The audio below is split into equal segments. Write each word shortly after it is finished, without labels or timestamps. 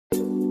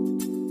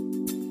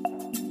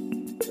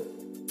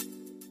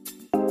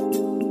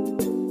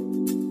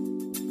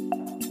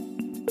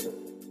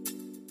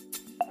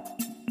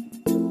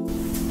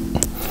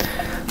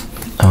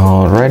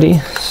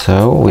Alrighty,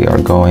 so we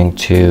are going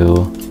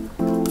to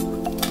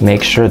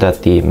make sure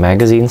that the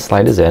magazine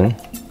slide is in,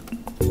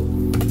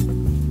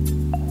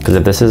 because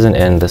if this isn't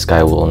in, this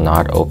guy will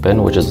not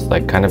open, which is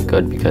like kind of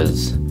good,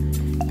 because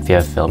if you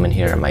have film in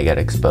here, it might get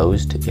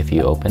exposed if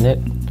you open it.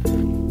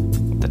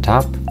 At the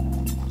top,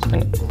 just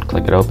gonna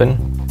click it open.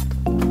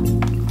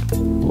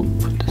 We'll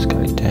put this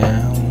guy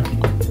down.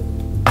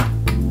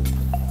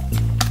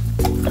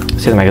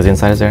 See the magazine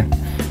slide is there?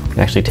 You can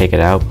actually take it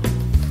out,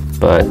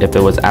 but if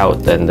it was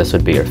out, then this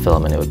would be your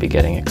film and it would be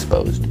getting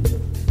exposed.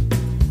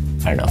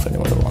 I don't know if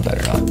anyone would want that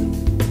or not.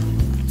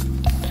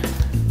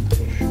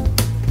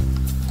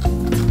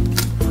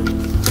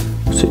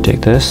 So you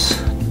take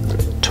this,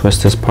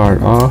 twist this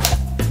part off,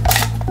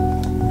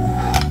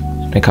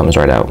 and it comes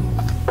right out.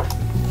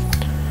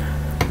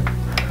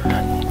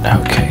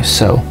 Okay,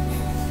 so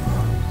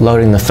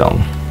loading the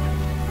film.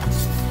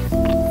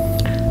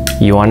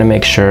 You want to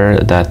make sure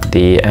that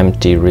the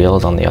empty reel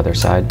is on the other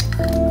side.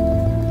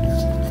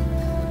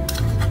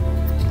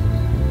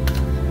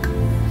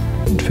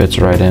 It fits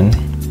right in.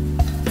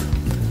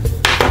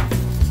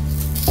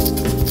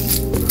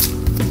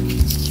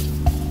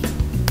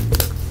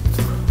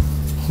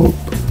 Oop.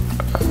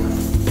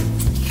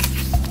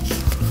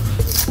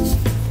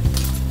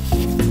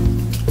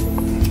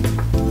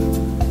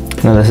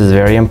 Now this is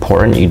very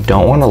important. You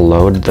don't want to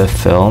load the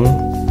film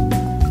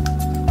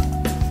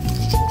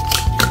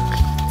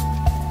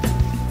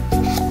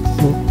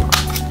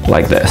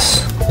like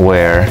this,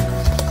 where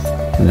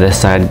this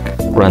side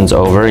runs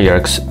over,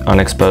 your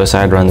unexposed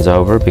side runs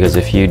over, because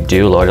if you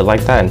do load it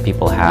like that, and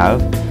people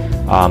have,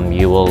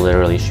 you will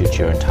literally shoot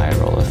your entire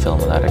roll of film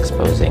without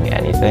exposing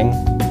anything,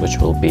 which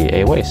will be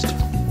a waste.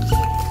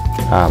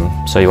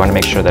 So you want to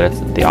make sure that it's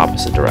the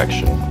opposite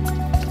direction.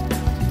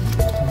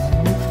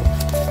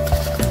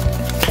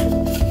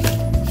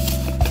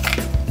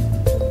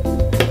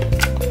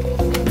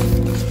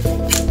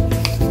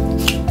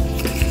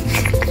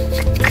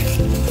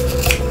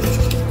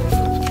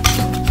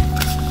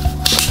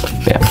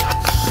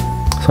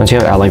 Once you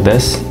have it out like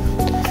this,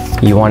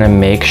 you want to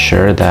make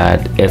sure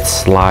that it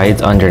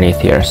slides underneath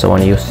here. So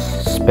when you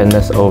spin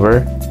this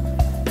over,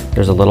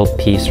 there's a little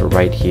piece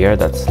right here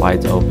that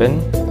slides open.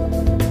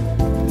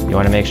 You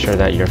want to make sure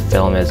that your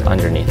film is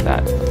underneath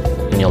that.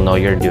 And you'll know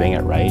you're doing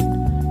it right,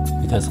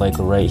 because like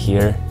right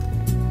here,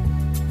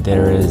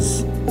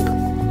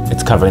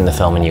 it's covering the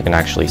film and you can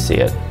actually see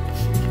it.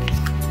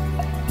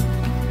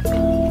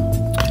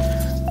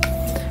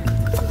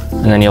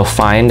 And then you'll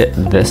find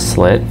this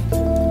slit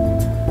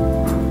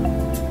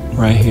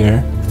right here,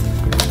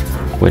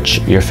 which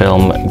your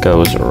film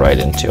goes right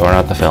into, or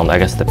not the film, I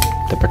guess the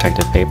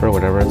protective paper,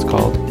 whatever it's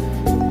called.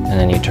 And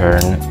then you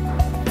turn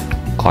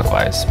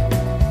clockwise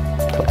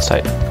till it's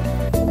tight.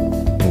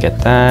 And get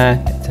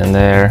that, it's in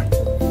there.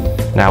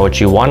 Now what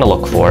you want to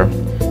look for,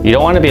 you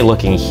don't want to be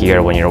looking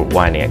here when you're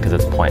winding it because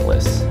it's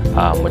pointless.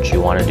 What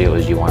you want to do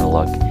is you want to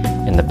look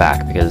in the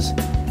back, because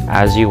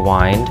as you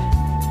wind,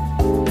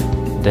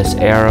 this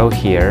arrow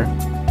here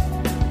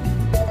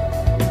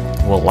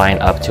will line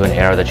up to an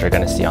arrow that you're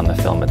going to see on the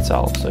film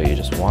itself. So you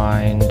just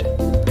wind,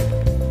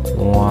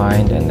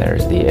 and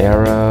there's the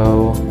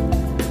arrow,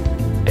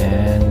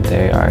 and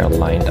they are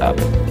lined up,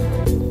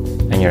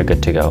 and you're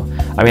good to go.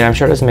 I mean, I'm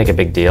sure it doesn't make a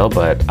big deal,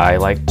 but I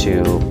like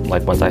to,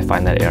 like, once I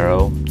find that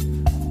arrow,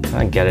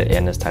 kind of get it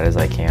in as tight as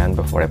I can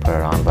before I put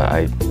it on, but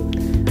I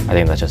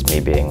think that's just me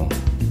being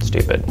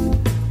stupid.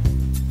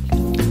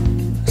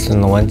 So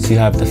then once you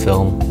have the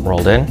film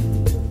rolled in,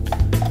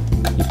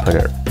 you put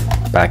it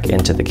back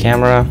into the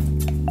camera.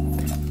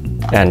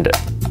 And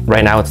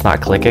right now it's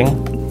not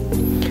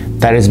clicking.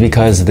 That is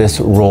because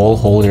this roll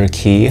holder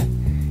key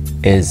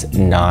is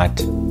not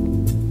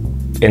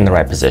in the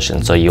right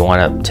position. So you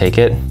want to take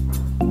it,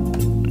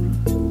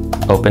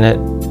 open it,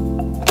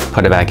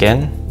 put it back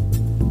in,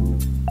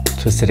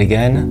 twist it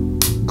again,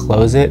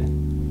 close it,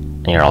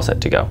 and you're all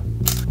set to go.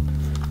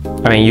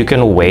 I mean, you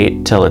can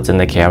wait till it's in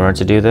the camera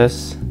to do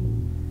this,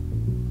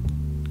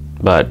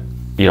 but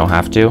you don't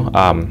have to.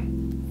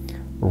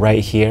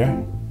 Right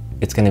here,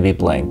 it's going to be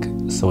blank.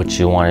 So what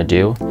you want to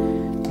do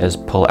is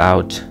pull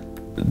out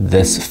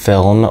this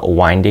film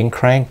winding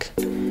crank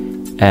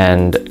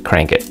and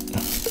crank it.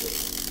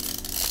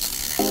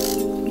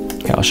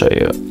 Okay, I'll show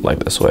you like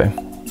this way.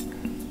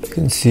 You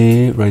can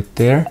see right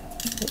there.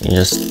 You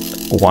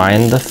just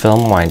wind the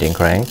film winding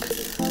crank,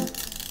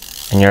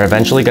 and you're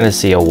eventually going to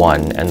see a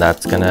 1, and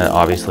that's going to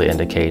obviously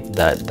indicate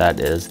that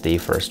that is the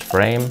first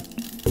frame,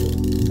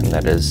 and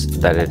that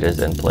it is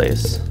in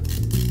place.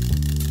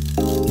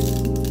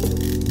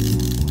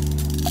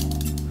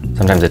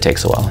 Sometimes it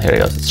takes a while. Here it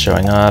goes, it's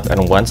showing up.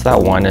 And once that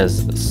 1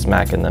 is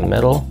smack in the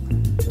middle,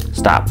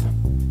 stop.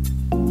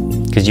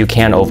 Because you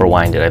can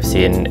overwind it. I've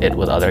seen it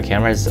with other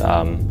cameras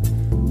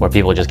where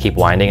people just keep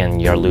winding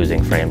and you're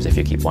losing frames if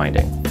you keep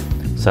winding.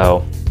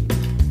 So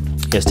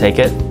just take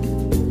it,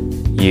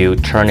 you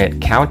turn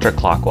it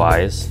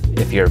counterclockwise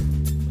if your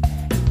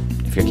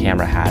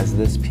camera has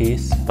this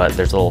piece, but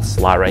there's a little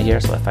slot right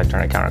here, so if I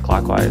turn it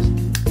counterclockwise,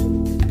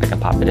 I can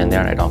pop it in there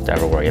and I don't have to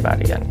ever worry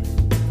about it again.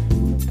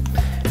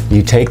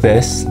 You take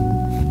this,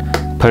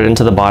 put it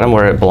into the bottom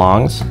where it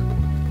belongs.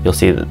 You'll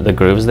see the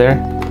grooves there,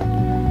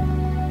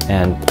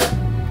 and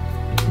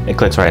it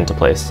clicks right into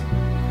place.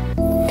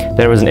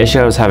 There was an issue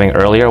I was having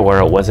earlier where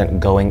it wasn't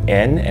going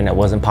in and it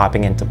wasn't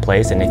popping into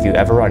place, and if you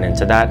ever run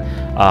into that,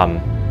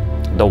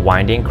 the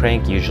winding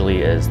crank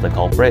usually is the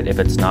culprit. If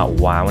it's not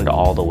wound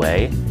all the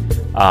way,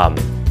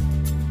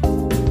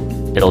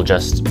 it'll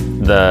just,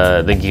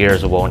 the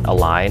gears won't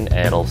align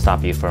and it'll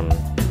stop you from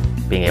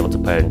being able to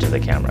put it into the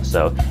camera.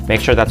 So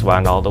make sure that's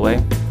wound all the way,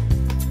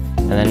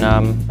 and then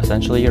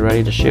essentially you're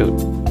ready to shoot.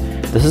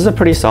 This is a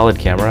pretty solid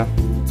camera.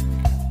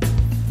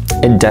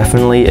 It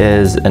definitely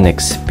is an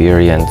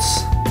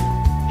experience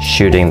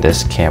shooting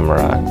this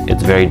camera.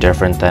 It's very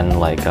different than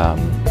like a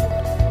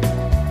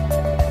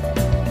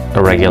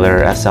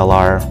regular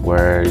SLR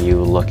where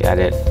you look at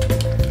it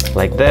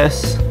like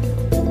this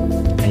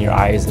and your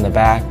eye is in the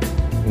back.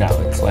 No,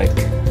 it's like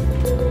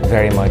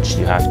very much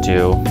you have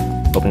to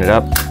open it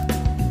up,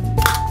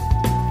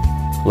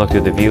 look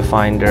through the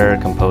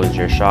viewfinder, compose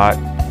your shot,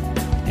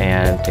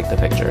 and take the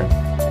picture.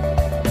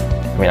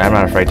 I mean, I'm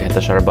not afraid to hit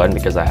the shutter button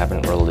because I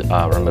haven't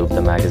removed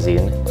the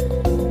magazine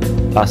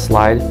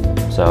slide,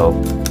 so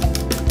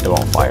it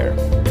won't fire.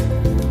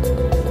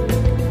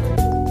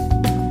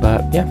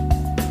 But yeah,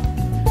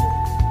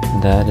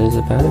 that is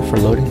about it for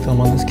loading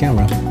film on this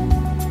camera.